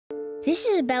This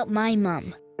is about my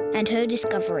mum and her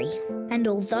discovery. And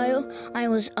although I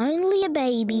was only a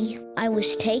baby, I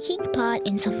was taking part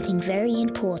in something very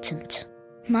important.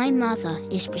 My mother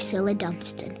is Priscilla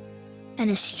Dunstan,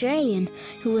 an Australian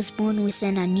who was born with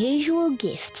an unusual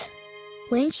gift.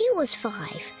 When she was 5,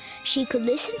 she could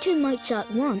listen to Mozart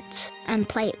once and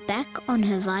play it back on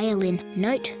her violin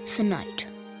note for note.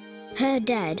 Her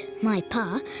dad, my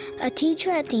pa, a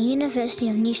teacher at the University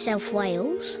of New South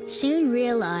Wales, soon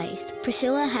realised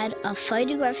Priscilla had a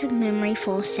photographic memory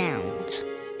for sounds.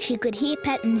 She could hear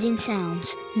patterns in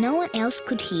sounds no one else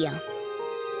could hear.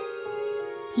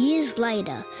 Years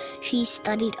later, she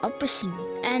studied opera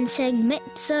singing and sang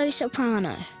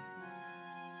mezzo-soprano.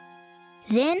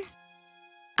 Then,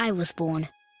 I was born.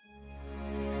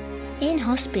 In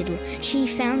hospital, she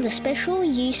found a special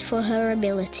use for her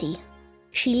ability.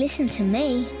 She listened to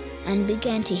me and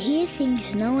began to hear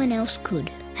things no one else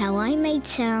could. How I made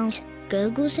sounds,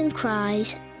 gurgles and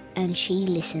cries, and she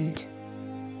listened.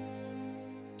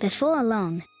 Before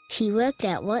long, she worked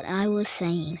out what I was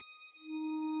saying.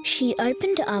 She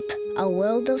opened up a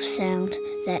world of sound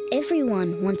that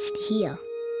everyone wants to hear.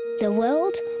 The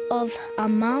world of a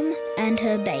mum and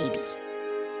her baby.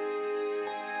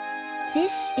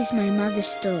 This is my mother's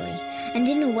story, and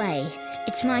in a way,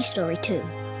 it's my story too.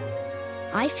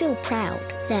 I feel proud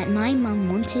that my mum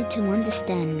wanted to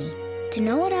understand me, to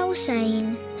know what I was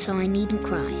saying so I needn't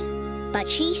cry. But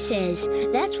she says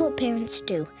that's what parents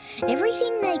do,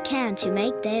 everything they can to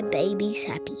make their babies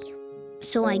happy.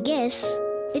 So I guess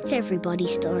it's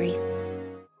everybody's story.